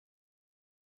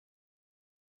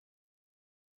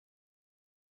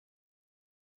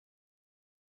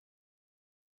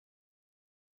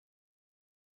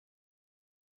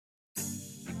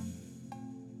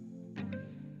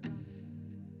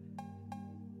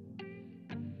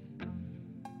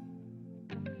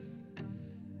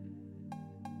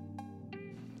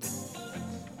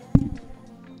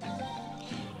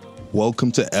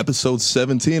Welcome to episode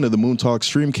 17 of the Moon Talk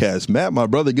Streamcast. Matt, my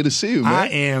brother, good to see you, man. I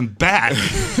am back.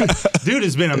 Dude,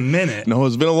 it's been a minute. No,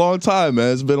 it's been a long time,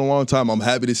 man. It's been a long time. I'm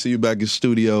happy to see you back in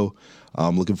studio.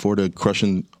 I'm looking forward to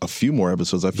crushing a few more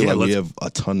episodes. I feel like we have a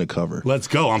ton to cover. Let's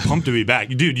go. I'm pumped to be back.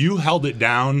 Dude, you held it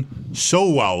down so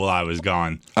well while I was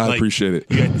gone. I appreciate it.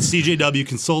 You had CJW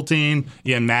Consulting.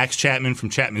 You had Max Chapman from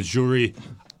Chapman's Jewelry.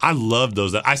 I love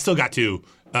those. I still got to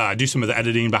do some of the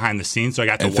editing behind the scenes, so I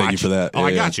got to watch. Thank you for that. Oh,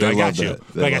 I got you. I got to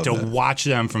that. watch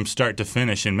them from start to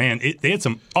finish, and man, they had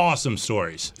some awesome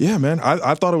stories. Yeah, man.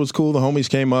 I thought it was cool. The homies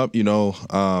came up,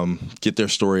 get their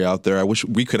story out there. I wish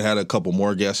we could have had a couple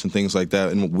more guests and things like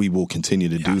that, and we will continue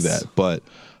to do that. But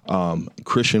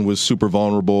Christian was super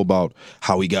vulnerable about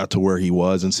how he got to where he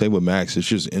was, and same with Max. It's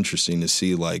just interesting to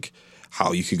see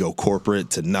how you could go corporate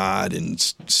to not and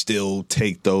still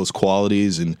take those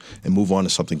qualities and move on to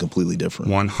something completely different.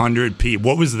 100p.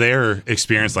 What was their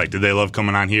experience like? Did they love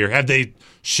coming on here? Have they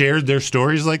shared their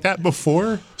stories like that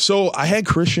before? So I had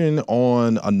Christian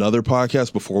on another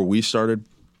podcast before we started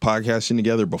podcasting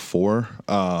together before.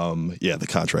 The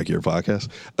Contract Year podcast.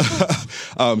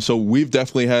 So we've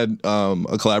definitely had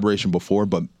a collaboration before,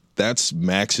 but that's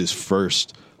Max's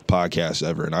first podcast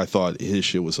ever, and I thought his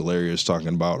shit was hilarious, talking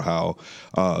about how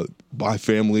my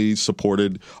family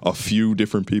supported a few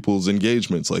different people's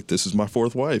engagements. Like, this is my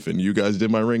fourth wife, and you guys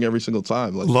did my ring every single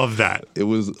time. Love that. It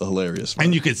was hilarious, man.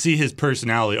 And you could see his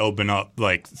personality open up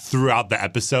throughout the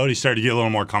episode. He started to get a little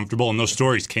more comfortable, and those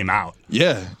stories came out.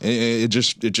 Yeah, it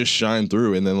just shined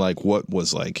through. And then what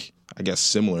was I guess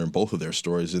similar in both of their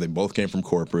stories is they both came from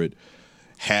corporate,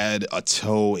 had a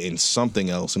toe in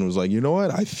something else, and it was like, you know what?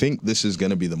 I think this is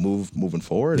going to be the move moving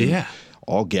forward. And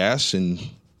all gas, and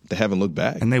they haven't looked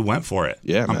back. And they went for it.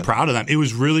 Yeah, I'm proud of them. It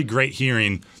was really great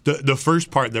hearing the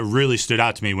first part that really stood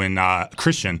out to me when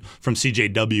Christian from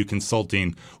CJW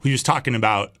Consulting, he was talking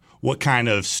about what kind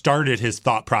of started his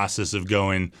thought process of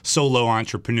going solo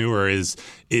entrepreneur is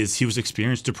he was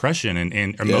experienced depression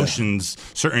and emotions,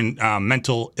 certain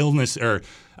mental illness or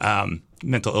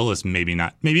mental illness, maybe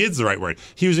not. Maybe it's the right word.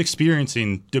 He was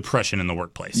experiencing depression in the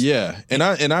workplace. Yeah, and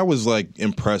I was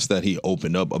impressed that he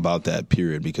opened up about that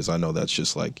period, because I know that's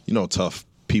just tough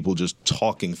people just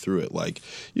talking through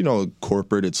it.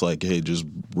 Corporate, it's like, hey, just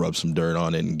rub some dirt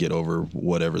on it and get over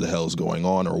whatever the hell is going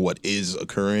on or what is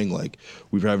occurring.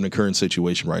 We're having a current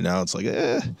situation right now. It's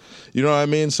you know what I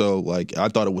mean? So I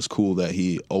thought it was cool that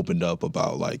he opened up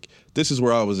about this is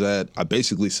where I was at. I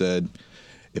basically said,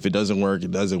 if it doesn't work,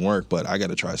 it doesn't work, but I got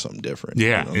to try something different.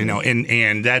 Yeah,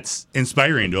 and that's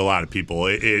inspiring to a lot of people.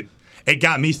 It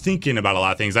got me thinking about a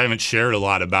lot of things. I haven't shared a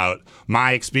lot about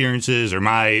my experiences or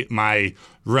my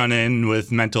run-in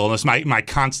with mental illness, my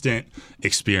constant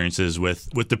experiences with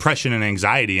depression and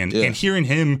anxiety, and hearing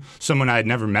him, someone I had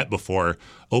never met before,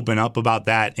 open up about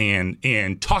that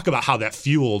and talk about how that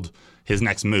fueled his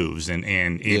next moves,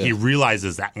 and he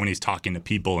realizes that when he's talking to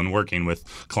people and working with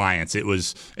clients. It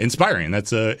was inspiring.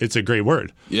 It's a great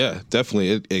word. Yeah,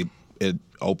 definitely. It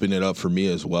opened it up for me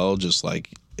as well. Just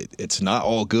it's not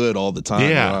all good all the time. Yeah.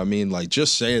 You know what I mean?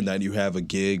 Just saying that you have a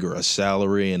gig or a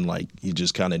salary and you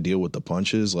just kind of deal with the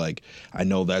punches. I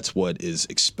know that's what is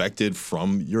expected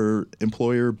from your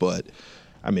employer, but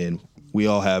I mean, we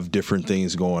all have different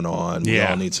things going on. We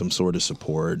all need some sort of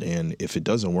support, and if it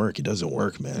doesn't work, it doesn't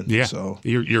work, man. Yeah, so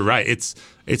you're right.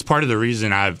 It's part of the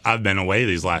reason I've been away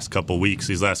these last couple of weeks,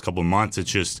 these last couple of months.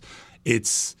 It's just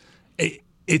it's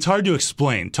hard to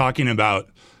explain. Talking about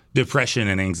depression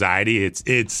and anxiety,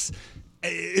 it's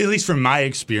at least from my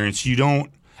experience, you don't.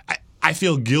 I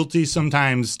feel guilty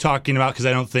sometimes talking about, because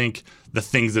I don't think the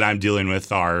things that I'm dealing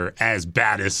with are as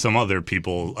bad as some other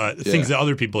people, things that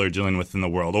other people are dealing with in the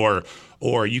world,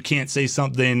 or you can't say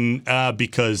something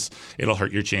because it'll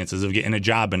hurt your chances of getting a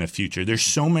job in the future. There's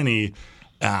so many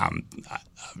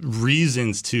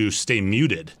reasons to stay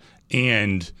muted,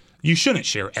 and you shouldn't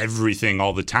share everything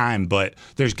all the time, but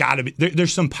there's got to be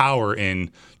there's some power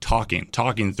in talking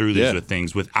through these with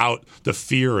things without the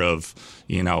fear of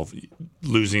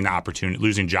losing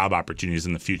job opportunities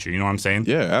in the future. You know what I'm saying?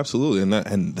 Yeah, absolutely.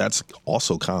 And that's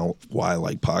also kind of why I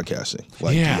like podcasting.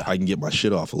 I can get my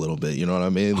shit off a little bit. You know what I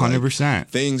mean? 100%.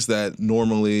 Things that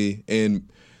normally, and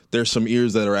there's some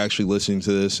ears that are actually listening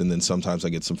to this, and then sometimes I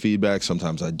get some feedback,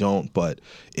 sometimes I don't, but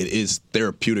it is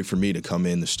therapeutic for me to come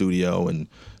in the studio and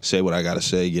say what I got to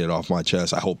say, get it off my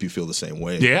chest. I hope you feel the same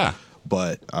way. Yeah.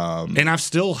 But and I've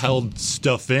still held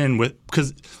stuff in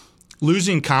because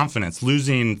losing confidence,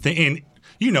 and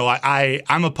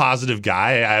I'm a positive guy.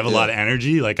 I have a lot of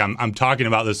energy. I'm talking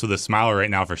about this with a smile right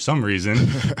now for some reason,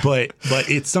 but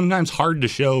it's sometimes hard to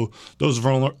show those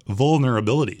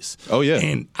vulnerabilities. Oh yeah.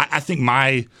 And I think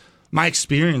my my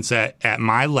experience at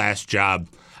my last job,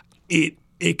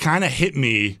 it kind of hit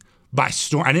me by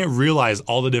storm. I didn't realize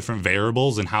all the different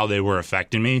variables and how they were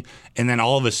affecting me. And then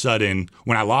all of a sudden,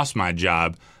 when I lost my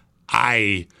job,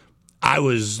 I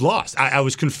was lost. I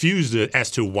was confused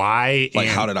as to why. Like,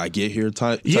 how did I get here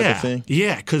type of thing?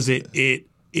 Yeah, because it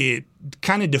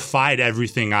kind of defied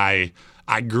everything I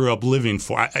grew up living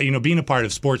for. Being a part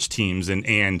of sports teams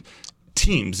and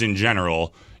teams in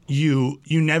general, you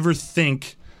never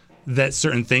think that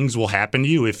certain things will happen to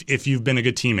you if you've been a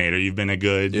good teammate or you've been a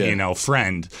good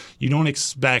friend. You don't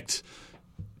expect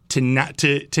to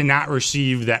not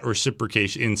receive that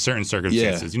reciprocation in certain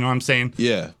circumstances. You know what I'm saying?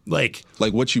 Yeah. Like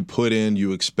what you put in,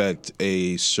 you expect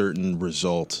a certain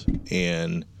result,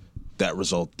 and that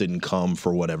result didn't come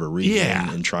for whatever reason.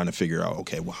 Yeah. And trying to figure out,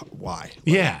 okay, why?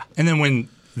 Yeah. And then when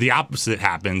the opposite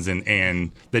happens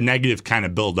and the negative kind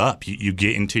of build up, you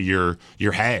get into your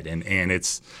head and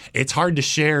it's hard to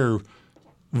share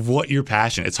what you're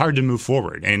passionate. It's hard to move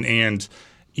forward. And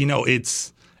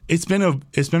it's been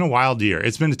a wild year.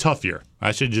 It's been a tough year.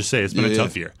 I should just say it's been a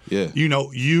tough year. Yeah.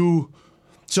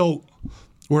 So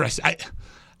where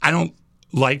I don't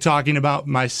like talking about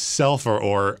myself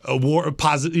or a war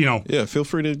positive, Yeah, feel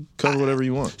free to cover whatever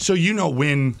you want. So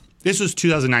when this was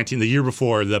 2019, the year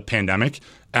before the pandemic,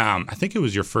 I think it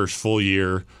was your first full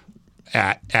year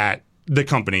at the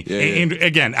company. Yeah, and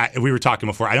again, we were talking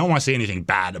before. I don't want to say anything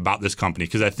bad about this company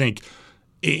because I think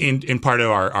in part of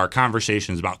our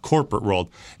conversations about corporate world,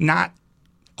 not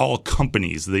all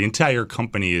companies, the entire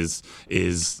company is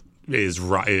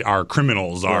are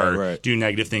criminals, are do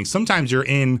negative things. Sometimes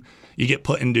you get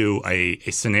put into a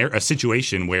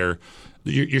situation where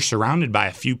you're surrounded by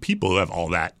a few people who have all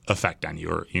that effect on you,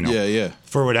 or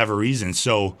for whatever reason.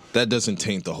 So that doesn't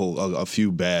taint the whole a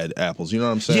few bad apples. You know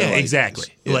what I'm saying? Yeah, exactly.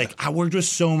 Yeah. Like I worked with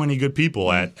so many good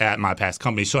people at my past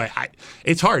company, so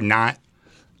it's hard not.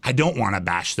 I don't want to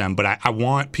bash them, but I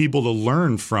want people to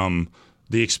learn from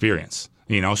the experience.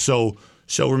 So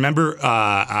remember,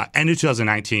 end of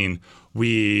 2019.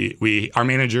 Our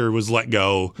manager was let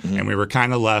go, and we were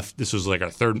kind of left. This was like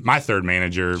my third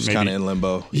manager, just kind of in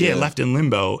limbo. Yeah, left in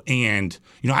limbo. And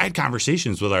I had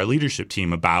conversations with our leadership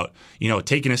team about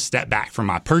taking a step back from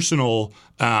my personal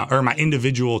or my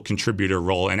individual contributor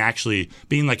role and actually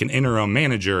being like an interim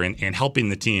manager and helping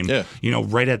the team. Yeah.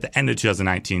 Right at the end of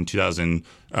 2019, beginning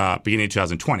of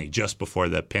 2020, just before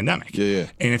the pandemic. Yeah.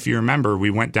 And if you remember, we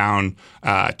went down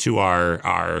to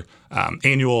our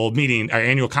annual meeting, our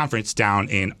annual conference down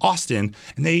in Austin,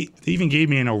 and they even gave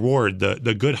me an award,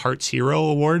 the Good Hearts Hero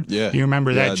Award. Yeah, you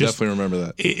remember that? Yeah, I definitely remember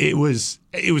that. It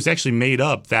was actually made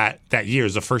up that year. It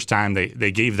was the first time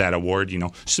they gave that award.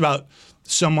 Just about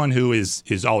someone who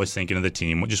is always thinking of the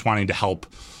team, just wanting to help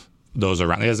those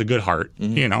around. He has a good heart,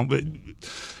 But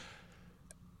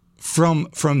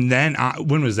from then on,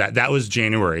 when was that? That was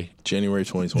January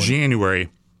 2020.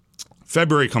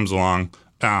 February comes along.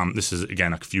 This is,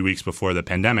 again, a few weeks before the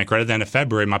pandemic. Right at the end of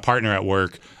February, my partner at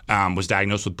work was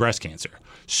diagnosed with breast cancer.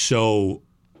 So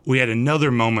we had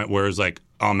another moment where it was like,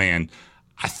 oh, man,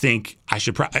 I think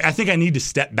I need to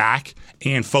step back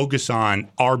and focus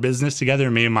on our business together,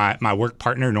 me and my work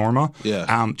partner, Norma.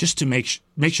 Yeah. Just to make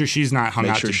sure she's not hung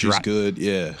out to dry. Make sure she's good,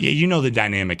 yeah. Yeah, the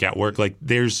dynamic at work. Like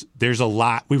there's a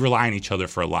lot. We rely on each other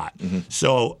for a lot.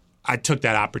 So I took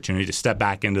that opportunity to step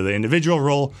back into the individual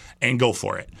role and go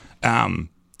for it. And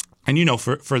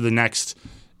for the next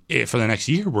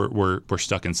year, we're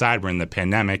stuck inside. We're in the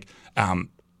pandemic.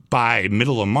 By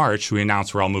middle of March, we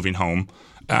announced we're all moving home.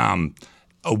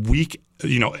 A week,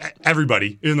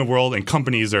 everybody in the world and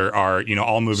companies are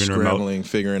all moving remote,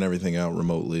 figuring everything out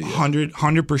remotely.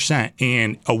 100%.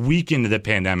 And a week into the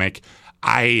pandemic,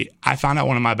 I found out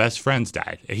one of my best friends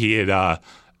died. He had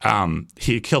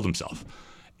killed himself,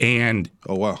 and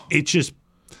oh wow, it just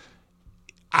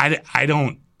I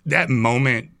don't. That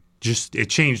moment just it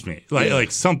changed me.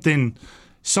 Like something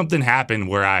happened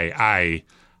where I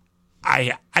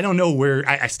don't know where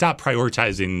I stopped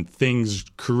prioritizing things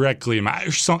correctly.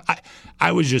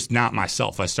 I was just not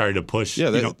myself. I started to push.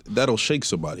 Yeah, that'll shake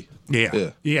somebody.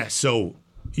 Yeah. So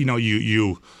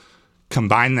you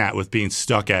combine that with being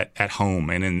stuck at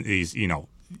home and in these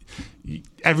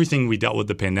everything we dealt with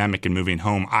the pandemic and moving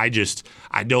home. I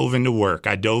dove into work.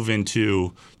 I dove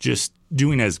into just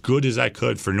doing as good as I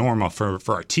could for Norma, for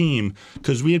our team,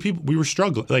 because we were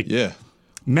struggling.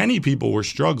 Many people were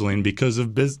struggling because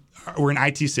of we're an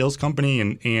IT sales company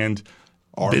and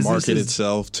our market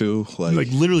itself too. Like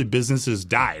literally businesses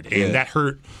died, and that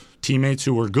hurt teammates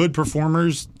who were good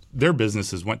performers. Their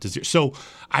businesses went to zero. So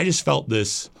I just felt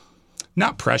this,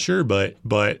 not pressure, but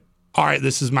all right,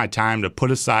 this is my time to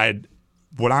put aside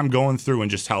what I'm going through and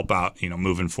just help out,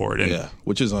 moving forward. And yeah,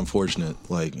 which is unfortunate.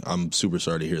 Like, I'm super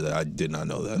sorry to hear that. I did not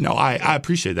know that. No, I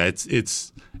appreciate that.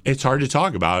 It's hard to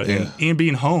talk about, and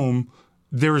being home,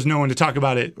 there was no one to talk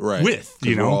about it with.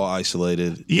 We're all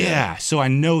isolated. Yeah, so I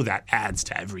know that adds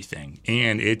to everything,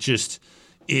 and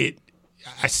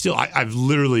I've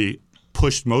literally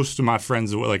pushed most of my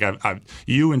friends away. Like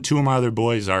you and two of my other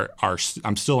boys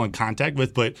I'm still in contact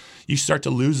with, but you start to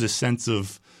lose a sense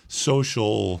of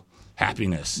social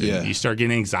happiness. And you start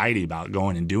getting anxiety about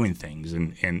going and doing things,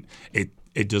 and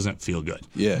it doesn't feel good.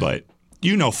 Yeah. But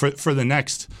for the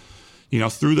next,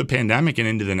 through the pandemic and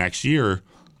into the next year,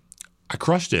 I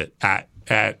crushed it at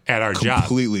our job.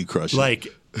 Completely crushed it. Like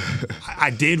I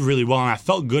did really well, and I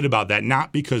felt good about that.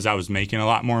 Not because I was making a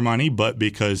lot more money, but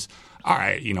because all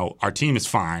right, our team is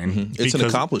fine. Mm-hmm. It's an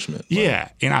accomplishment. Yeah,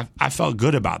 and I felt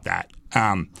good about that.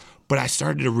 But I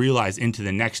started to realize into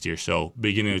the next year, so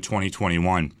beginning of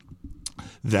 2021,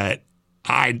 that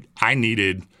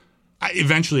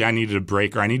eventually I needed a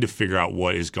break, or I need to figure out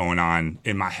what is going on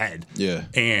in my head. Yeah.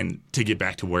 And to get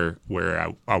back to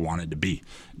where I wanted to be.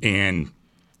 And,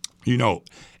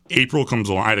 April comes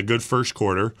along. I had a good first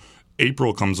quarter.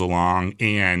 April comes along,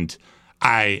 and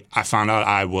I found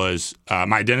out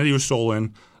my identity was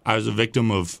stolen. I was a victim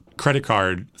of credit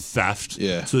card theft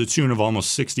to the tune of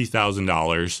almost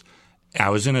 $60,000. I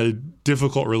was in a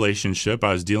difficult relationship.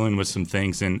 I was dealing with some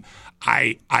things, and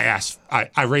I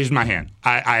raised my hand.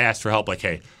 I asked for help, like,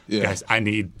 hey, guys, I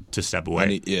need to step away. I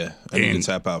need to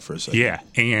tap out for a second. Yeah,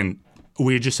 and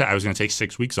we had just said I was going to take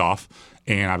 6 weeks off,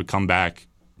 and I would come back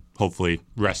hopefully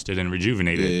rested and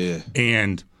rejuvenated. Yeah.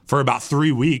 And for about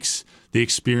 3 weeks, the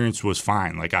experience was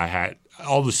fine. Like I had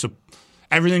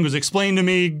everything was explained to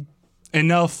me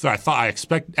enough. I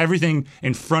expect everything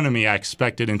in front of me. I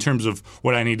expected in terms of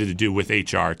what I needed to do with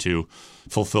HR to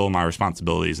fulfill my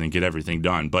responsibilities and get everything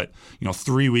done. But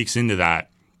 3 weeks into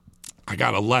that, I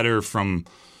got a letter from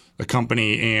the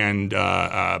company and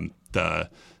our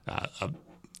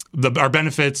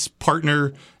benefits partner,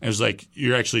 and it was like,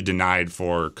 you're actually denied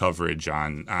for coverage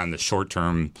on the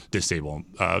short-term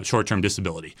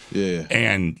disability. Yeah.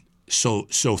 And so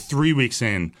 3 weeks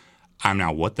in, I'm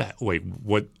now, what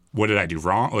did I do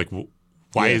wrong? Like,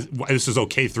 why this is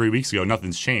okay 3 weeks ago?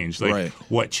 Nothing's changed. Like,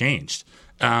 what changed?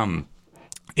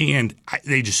 And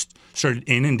they just started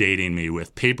inundating me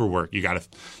with paperwork. You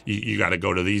gotta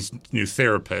go to these new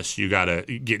therapists. You gotta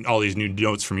get all these new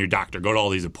notes from your doctor. Go to all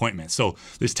these appointments. So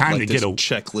there's time to get a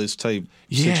checklist type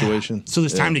situation. So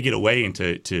there's time to get away and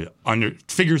to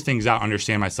figure things out,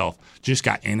 understand myself. Just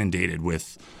got inundated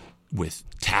with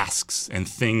tasks and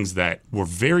things that were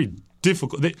very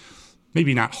difficult.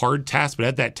 Maybe not hard tasks, but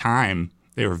at that time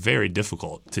they were very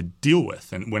difficult to deal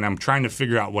with. And when I'm trying to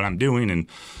figure out what I'm doing and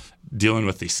dealing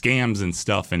with these scams and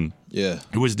stuff, and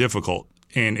it was difficult,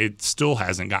 and it still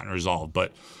hasn't gotten resolved.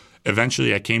 But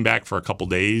eventually I came back for a couple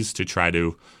days to try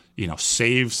to,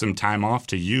 save some time off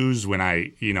to use when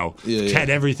I, had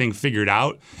everything figured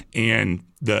out. And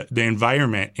the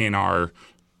environment in our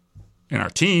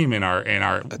team, in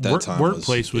our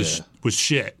workplace was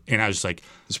shit. And I was like,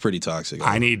 it's pretty toxic.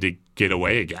 I need to get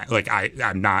away again. Like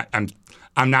I'm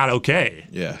not okay.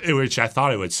 Yeah. Which I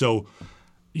thought it would. So,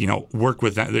 work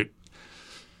with that.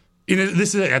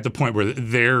 This is at the point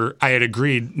where I had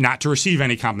agreed not to receive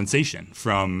any compensation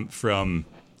from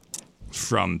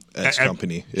X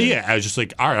company. Yeah, I was just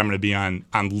like, all right, I'm going to be on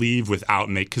leave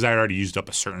without because I had already used up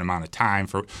a certain amount of time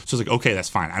so I was like, okay, that's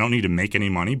fine. I don't need to make any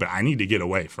money, but I need to get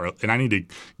away and I need to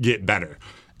get better.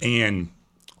 And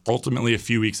ultimately, a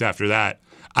few weeks after that,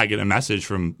 I get a message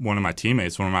from one of my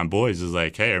teammates, one of my boys, is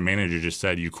like, hey, our manager just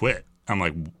said you quit. I'm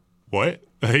like, what?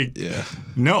 Like,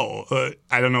 no,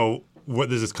 I don't know what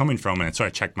this is coming from. And so I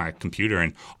checked my computer,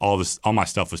 and all my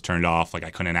stuff was turned off. Like I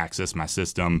couldn't access my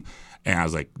system, and I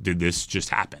was like, did this just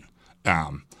happen?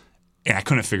 And I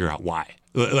couldn't figure out why.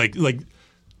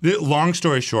 Long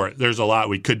story short, there's a lot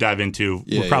we could dive into.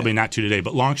 We're probably not to today,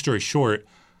 but long story short,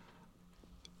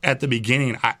 at the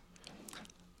beginning,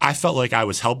 I felt like I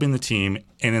was helping the team,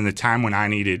 and in the time when I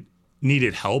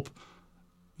needed help,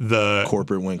 the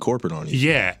corporate went corporate on you.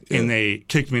 Yeah, and they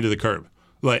kicked me to the curb.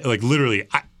 Like literally,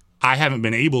 I haven't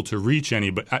been able to reach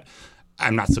anybody.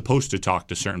 I'm not supposed to talk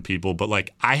to certain people, but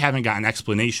like I haven't gotten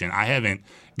explanation. I haven't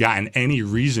gotten any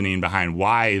reasoning behind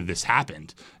why this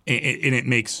happened, and it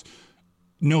makes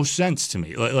no sense to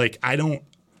me. Like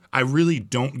I really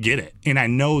don't get it. And I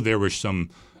know there were some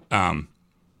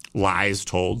lies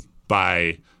told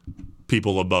by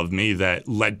people above me that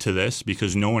led to this,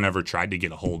 because no one ever tried to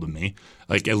get a hold of me.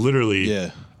 Like it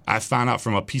literally, I found out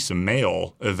from a piece of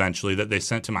mail eventually that they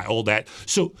sent to my old dad.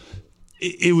 So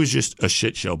it was just a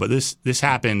shit show. But this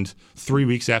happened 3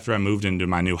 weeks after I moved into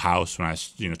my new house when I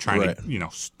was, trying to,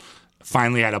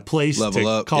 finally had a place Level to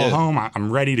up, call yeah. home.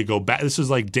 I'm ready to go back. This was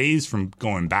like days from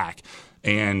going back,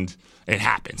 and it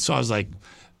happened. So I was like,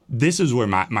 this is where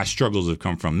my struggles have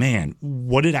come from. Man,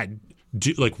 what did I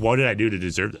do? Like, what did I do to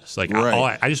deserve this? Like,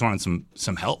 Right. I just wanted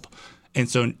some help. And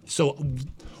so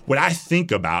what I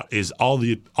think about is all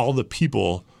the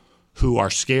people who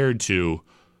are scared to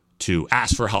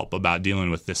ask for help about dealing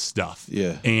with this stuff.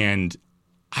 Yeah. And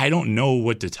I don't know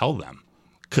what to tell them,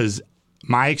 because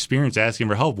my experience asking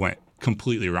for help went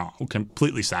completely wrong,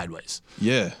 completely sideways.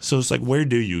 Yeah. So it's like, where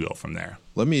do you go from there?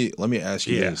 Let me ask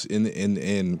you Yeah. this.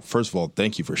 And first of all,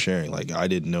 thank you for sharing. Like, I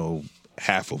didn't know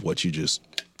half of what you just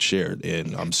shared,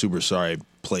 and I'm super sorry it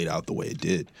played out the way it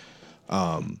did.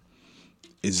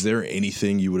 Is there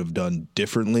anything you would have done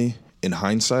differently in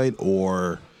hindsight?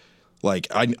 Or, like,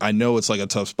 I know it's like a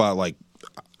tough spot. Like,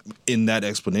 in that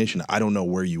explanation, I don't know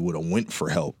where you would have went for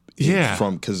help. Yeah.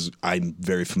 Because I'm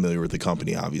very familiar with the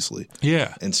company, obviously.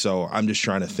 Yeah. And so I'm just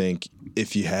trying to think,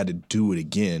 if you had to do it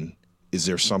again, is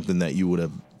there something that you would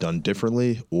have done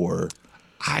differently? Or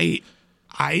I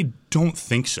don't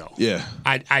think so. Yeah.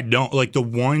 I don't. Like, the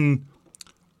one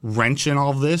wrench in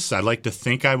all of this, I'd like to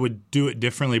think I would do it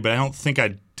differently, but I don't think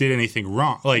I did anything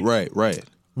wrong. Like, right.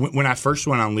 when I first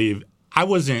went on leave, I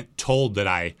wasn't told that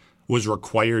I was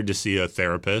required to see a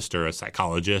therapist or a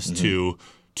psychologist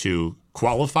to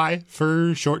qualify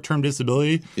for short-term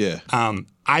disability. Yeah.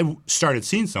 I started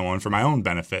seeing someone for my own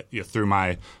benefit through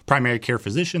my primary care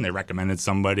physician. They recommended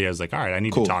somebody. I was like, all right, I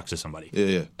need to talk to somebody.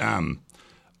 Yeah.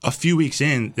 A few weeks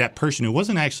in, that person who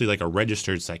wasn't actually like a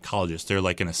registered psychologist, they're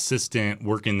like an assistant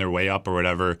working their way up or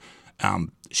whatever.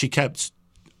 She kept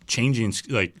changing,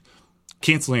 like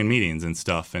canceling meetings and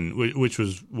stuff, and which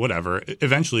was whatever.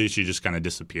 Eventually, she just kind of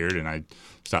disappeared, and I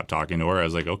stopped talking to her. I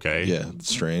was like, okay, Yeah.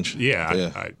 Strange.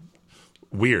 yeah.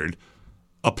 Weird.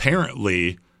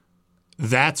 Apparently,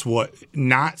 that's what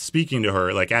not speaking to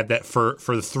her, like at that for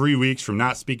the 3 weeks from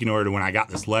not speaking to her to when I got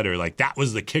this letter, like that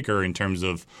was the kicker in terms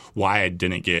of why I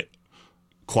didn't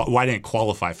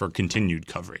qualify for continued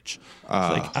coverage.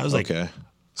 I was like, okay.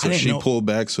 So she pulled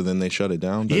back, so then they shut it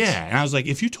down? Yeah. And I was like,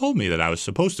 if you told me that I was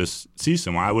supposed to see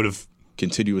someone, I would have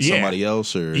continued with somebody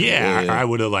else? Or I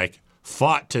would have like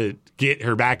fought to get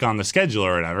her back on the schedule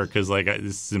or whatever, because like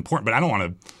this is important, but I don't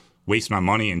want to waste my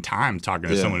money and time talking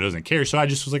to someone who doesn't care. So I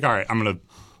just was like, all right,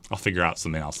 I'll figure out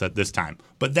something else at this time.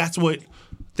 But that's what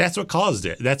caused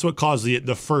it. That's what caused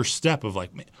the first step of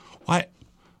like, why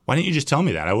didn't you just tell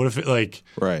me that? I would have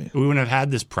we wouldn't have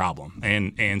had this problem.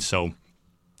 And so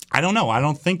I don't know. I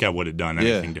don't think I would have done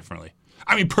anything differently.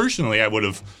 I mean, personally, I would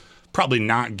have probably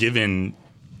not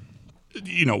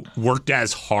worked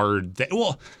as hard.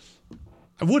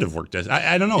 I would have worked as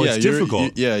I don't know. It's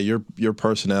difficult. Your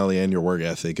personality and your work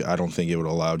ethic, I don't think it would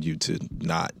have allowed you to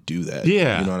not do that.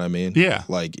 Yeah. You know what I mean? Yeah.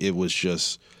 Like, it was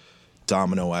just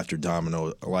domino after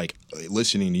domino. Like,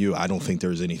 listening to you, I don't think there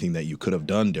was anything that you could have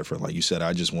done different. Like you said,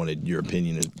 I just wanted your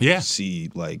opinion to see,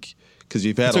 like, because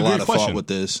you've had a lot of thought with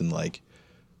this, and like,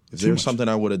 if there was something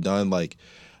I would have done, like,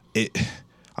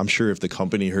 I'm sure if the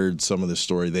company heard some of the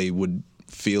story, they would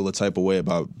feel a type of way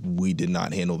about, we did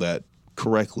not handle that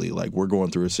correctly. Like, we're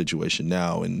going through a situation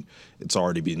now, and it's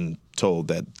already been told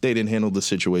that they didn't handle the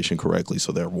situation correctly.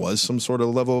 So there was some sort of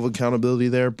level of accountability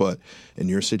there, but in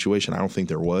your situation, I don't think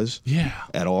there was.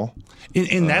 At all.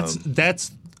 And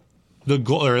that's the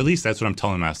goal, or at least that's what I'm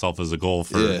telling myself as a goal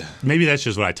for. Maybe that's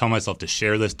just what I tell myself to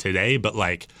share this today, but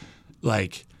like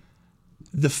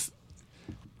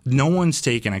no one's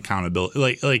taking accountability.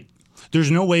 Like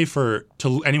there's no way for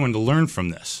anyone to learn from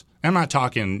this. I'm not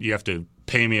talking you have to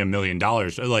pay me $1 million.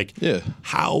 Like,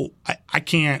 how I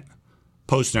can't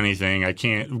post anything. I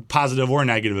can't positive or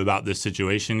negative about this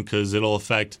situation because it'll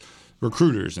affect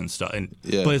recruiters and stuff.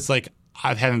 But it's like,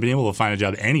 I haven't been able to find a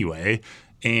job anyway,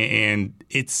 and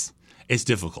it's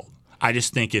difficult. I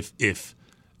just think if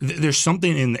there's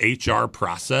something in the HR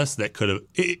process that could have,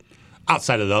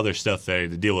 outside of the other stuff that I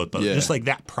had to deal with, but just like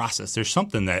that process, there's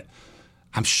something that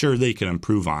I'm sure they can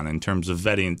improve on in terms of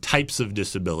vetting types of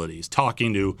disabilities,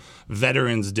 talking to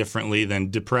veterans differently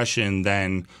than depression,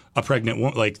 than a pregnant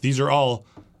woman. Like, these are all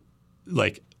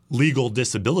like legal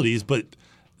disabilities, but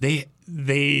they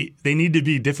need to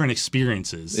be different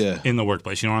experiences in the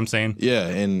workplace. You know what I'm saying? Yeah,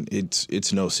 and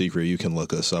it's no secret. You can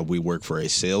look us up. We work for a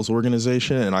sales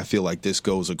organization, and I feel like this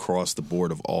goes across the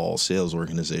board of all sales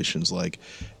organizations. Like,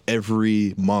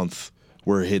 every month,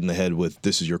 we're hitting the head with,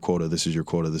 this is your quota, this is your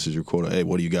quota, this is your quota. Hey,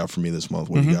 what do you got for me this month?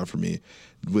 What do you got for me?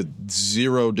 With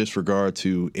zero disregard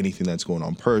to anything that's going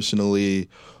on personally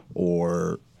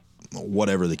or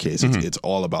whatever the case, it's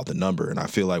all about the number. And I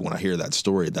feel like when I hear that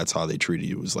story, that's how they treated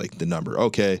you. It was like the number.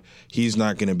 Okay, he's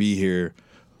not going to be here.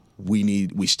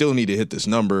 We still need to hit this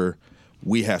number.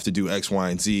 We have to do X, Y,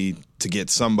 and Z to get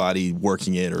somebody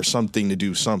working it or something to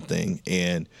do something.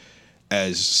 And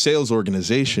as sales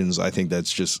organizations, I think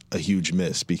that's just a huge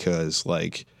miss because,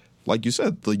 like you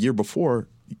said, the year before,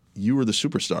 you were the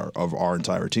superstar of our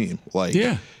entire team. Like,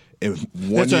 yeah.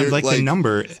 That's year, like the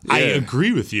number. Yeah. I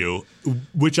agree with you,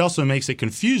 which also makes it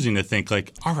confusing to think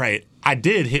like, all right, I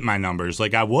did hit my numbers.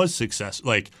 Like I was successful.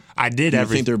 Like I did everything.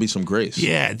 I think there'd be some grace.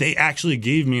 Yeah, they actually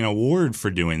gave me an award for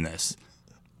doing this.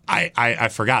 I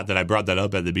forgot that I brought that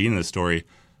up at the beginning of the story.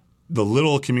 The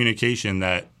little communication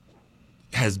that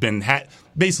has been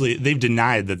basically they've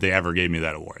denied that they ever gave me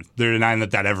that award. They're denying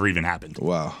that ever even happened.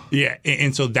 Wow. Yeah,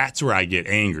 and so that's where I get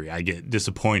angry. I get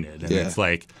disappointed, and it's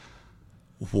like,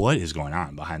 what is going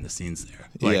on behind the scenes there?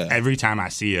 Like every time I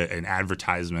see an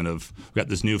advertisement of we've got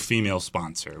this new female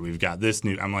sponsor, we've got this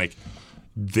new. I'm like,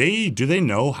 do they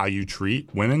know how you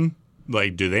treat women?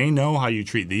 Like, do they know how you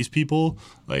treat these people?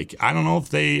 Like, I don't know if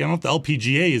the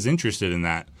LPGA is interested in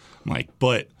that. I'm like,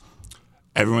 but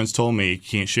everyone's told me you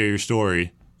can't share your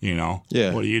story. You know,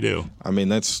 what do you do? I mean,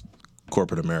 that's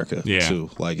corporate America too.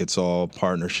 Like, it's all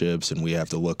partnerships, and we have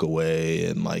to look away,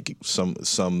 and like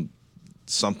something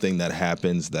that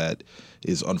happens that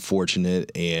is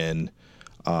unfortunate and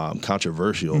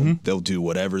controversial, they'll do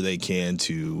whatever they can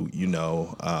to,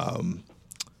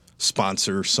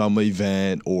 sponsor some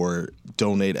event or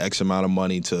donate X amount of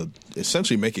money to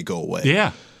essentially make it go away.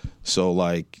 Yeah. So,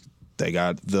 like, they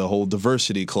got the whole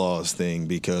diversity clause thing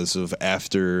because of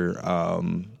after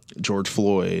George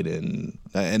Floyd and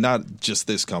not just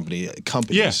this companies.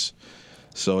 Yeah.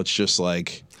 So it's just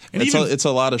like, it's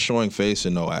a lot of showing face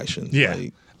and no action. Yeah.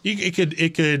 Like,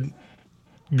 it could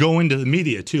go into the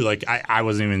media too. Like I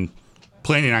wasn't even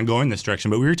planning on going this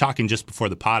direction, but we were talking just before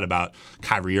the pod about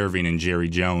Kyrie Irving and Jerry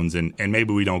Jones, and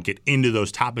maybe we don't get into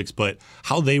those topics, but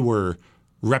how they were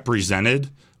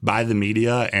represented by the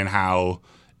media and how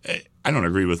I don't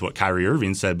agree with what Kyrie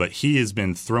Irving said, but he has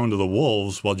been thrown to the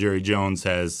wolves while Jerry Jones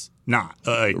has not.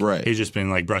 Right. He's just been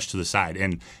like brushed to the side.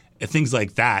 And things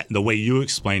like that, the way you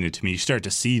explain it to me, you start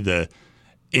to see the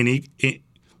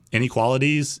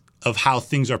inequalities of how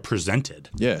things are presented.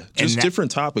 Yeah, just different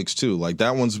topics too. Like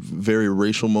that one's very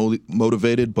racial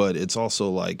motivated, but it's also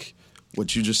like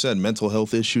what you just said, mental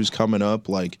health issues coming up.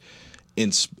 Like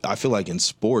I feel like in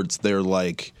sports, they're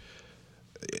like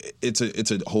it's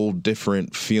a whole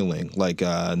different feeling. Like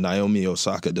Naomi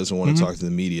Osaka doesn't want to talk to the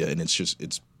media, and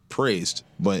it's praised.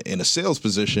 But in a sales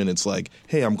position, it's like,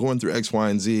 hey, I'm going through X, Y,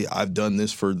 and Z. I've done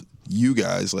this for you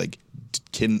guys. Like,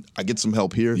 can I get some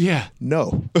help here? Yeah.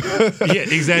 No. Yeah,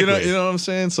 exactly. You know what I'm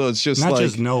saying? So it's just not like,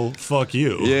 just no, fuck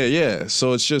you. Yeah.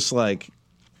 So it's just like,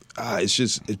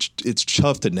 it's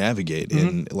tough to navigate,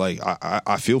 and like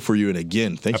I feel for you. And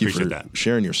again, thank you for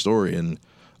sharing your story. And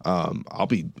I'll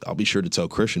be sure to tell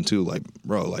Christian too. Like,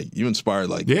 bro, like you inspired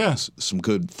like some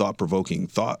good thought provoking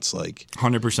thoughts. Like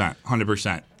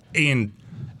 100%. And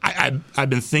I've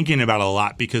been thinking about it a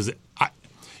lot because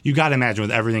you got to imagine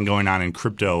with everything going on in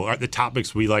crypto, or the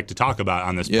topics we like to talk about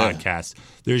on this podcast,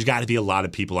 there's got to be a lot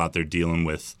of people out there dealing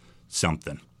with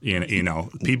something. You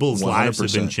know, people's 100%. Lives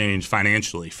have been changed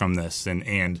financially from this,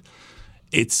 and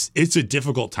it's a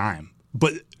difficult time.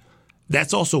 But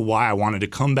that's also why I wanted to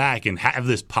come back and have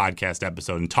this podcast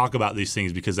episode and talk about these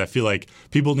things, because I feel like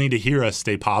people need to hear us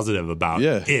stay positive about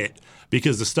it,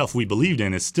 because the stuff we believed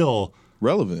in is still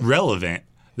relevant.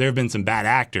 There have been some bad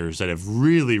actors that have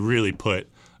really, really put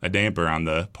a damper on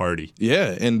the party.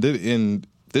 Yeah, and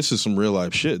this is some real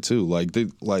life shit too.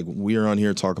 Like we are on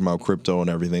here talking about crypto and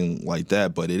everything like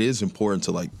that, but it is important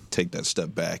to like take that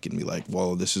step back and be like,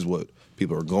 well, this is what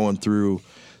people are going through.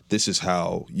 This is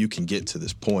how you can get to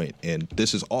this point, and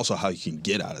this is also how you can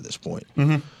get out of this point.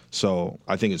 So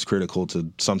I think it's critical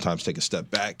to sometimes take a step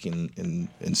back and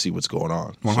see what's going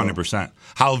on. 100%.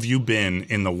 How have you been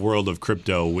in the world of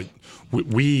crypto?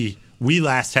 We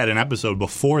last had an episode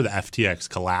before the FTX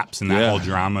collapse and that whole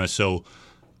drama. So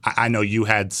I know you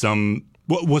had some.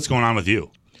 What's going on with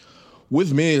you?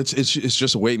 With me, it's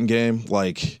just a waiting game.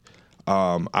 Like,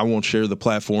 I won't share the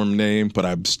platform name, but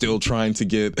I'm still trying to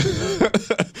get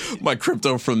my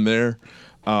crypto from there.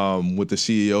 With the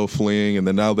CEO fleeing, and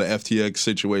then now the FTX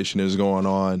situation is going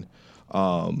on.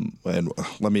 And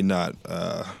let me not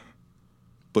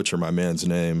butcher my man's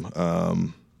name.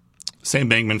 Sam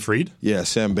Bankman-Fried? Yeah,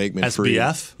 Sam Bankman-Fried.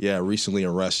 SBF? Yeah, recently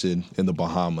arrested in the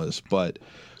Bahamas. But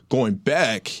going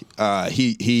back,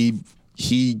 he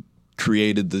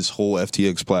created this whole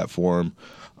FTX platform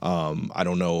I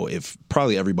don't know if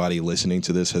probably everybody listening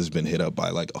to this has been hit up by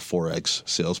like a Forex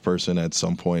salesperson at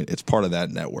some point. It's part of that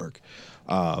network.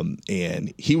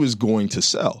 And he was going to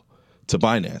sell to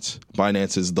Binance.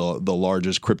 Binance is the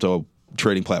largest crypto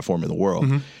trading platform in the world.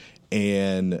 Mm-hmm.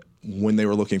 And when they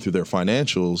were looking through their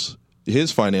financials,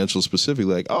 his financials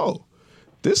specifically, like, oh,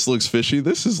 this looks fishy.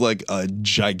 This is like a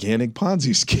gigantic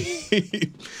Ponzi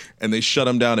scheme. And they shut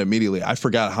him down immediately. I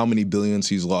forgot how many billions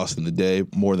he's lost in the day,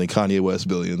 more than Kanye West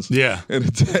billions. Yeah. In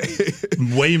a day.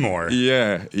 Way more.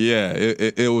 Yeah.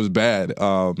 It was bad.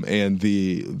 And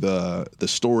the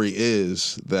story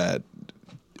is that,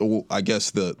 I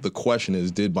guess the question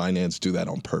is, did Binance do that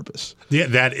on purpose? Yeah,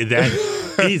 that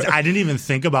is. I didn't even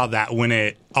think about that when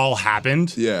it all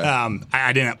happened. Yeah.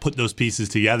 I didn't put those pieces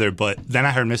together, but then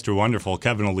I heard Mr. Wonderful,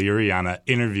 Kevin O'Leary, on an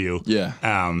interview. Yeah.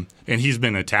 And he's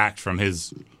been attacked from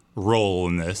his role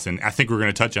in this, and I think we're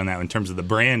going to touch on that in terms of the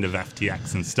brand of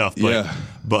FTX and stuff.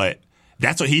 But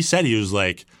that's what he said. He was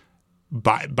like,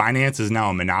 Binance is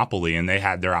now a monopoly, and they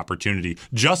had their opportunity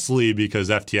justly because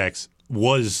FTX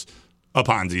was a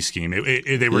Ponzi scheme.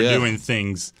 They were doing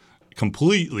things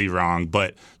completely wrong,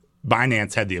 but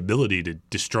Binance had the ability to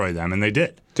destroy them, and they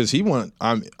did. Because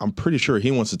I'm pretty sure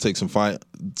he wants to take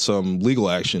some legal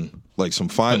action, like some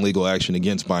legal action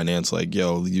against Binance. Like,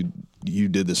 yo, you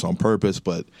did this on purpose,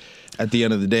 but at the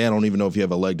end of the day, I don't even know if you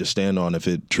have a leg to stand on if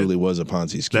it truly was a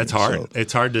Ponzi scheme. That's hard. So.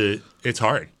 It's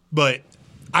hard. But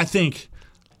I think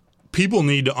people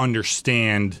need to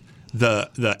understand the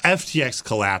FTX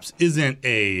collapse isn't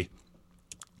a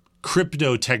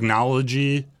crypto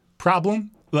technology problem.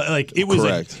 Like it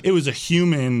was a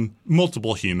human,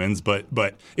 multiple humans, but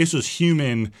this was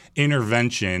human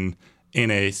intervention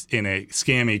in a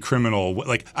scammy criminal.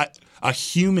 Like a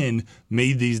human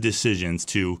made these decisions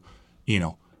to,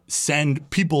 send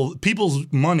people's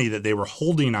money that they were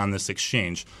holding on this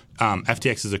exchange.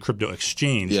 FTX is a crypto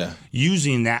exchange. Yeah.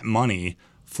 Using that money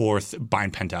for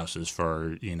buying penthouses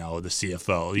for, the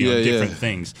CFO, different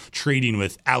things, trading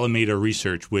with Alameda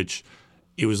Research, which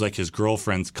it was like his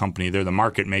girlfriend's company. They're the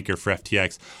market maker for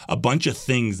FTX. A bunch of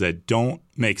things that don't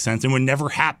make sense and would never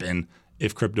happen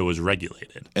if crypto was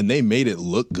regulated. And they made it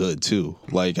look good, too.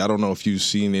 Like, I don't know if you've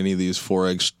seen any of these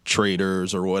Forex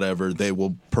traders or whatever. They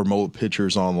will promote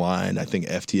pictures online. I think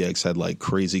FTX had, like,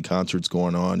 crazy concerts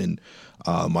going on in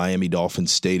Miami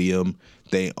Dolphins Stadium.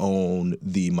 They own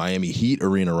the Miami Heat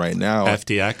arena right now.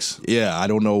 FTX? Yeah, I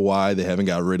don't know why they haven't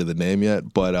got rid of the name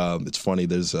yet, but it's funny.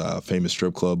 There's a famous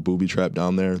strip club, Booby Trap,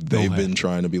 down there. They've been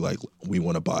trying to be like, we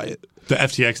want to buy it. The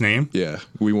FTX name? Yeah,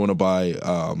 we want to buy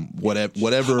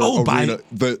whatever arena.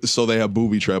 So they have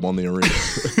Booby Trap on the arena.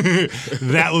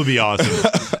 That would be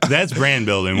awesome. That's brand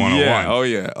building 101.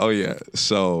 Yeah, oh yeah.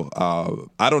 So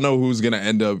I don't know who's going to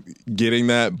end up getting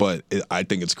that, but I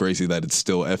think it's crazy that it's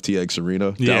still FTX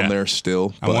Arena down there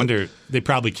still. I wonder, they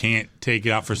probably can't take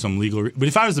it out for some legal but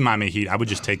if I was the Miami Heat, I would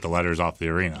just take the letters off the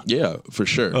arena. Yeah, for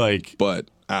sure. But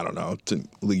I don't know.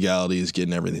 Legality is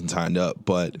getting everything tied up,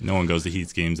 but no one goes to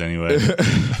Heat's games anyway.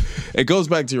 It goes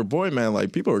back to your point, man.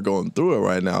 Like, people are going through it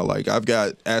right now. Like, I've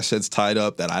got assets tied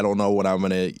up that I don't know what I'm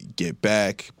going to get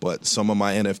back, but some of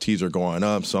my NFTs are going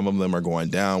up. Some of them are going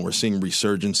down. We're seeing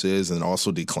resurgences and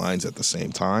also declines at the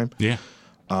same time. Yeah.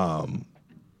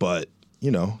 But,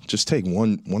 just take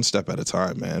one step at a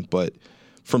time, man. But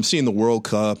from seeing the World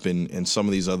Cup and some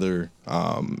of these other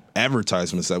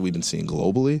advertisements that we've been seeing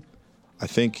globally, I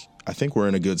think we're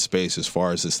in a good space as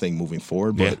far as this thing moving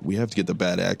forward, but we have to get the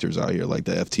bad actors out here, like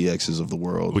the FTXs of the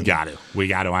world. We got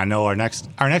to. I know our next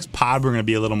pod, we're going to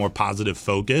be a little more positive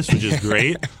focused, which is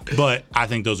great, but I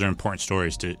think those are important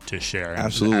stories to share.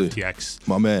 Absolutely. FTX.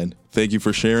 My man, thank you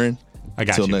for sharing. I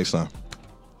got you. Until next time.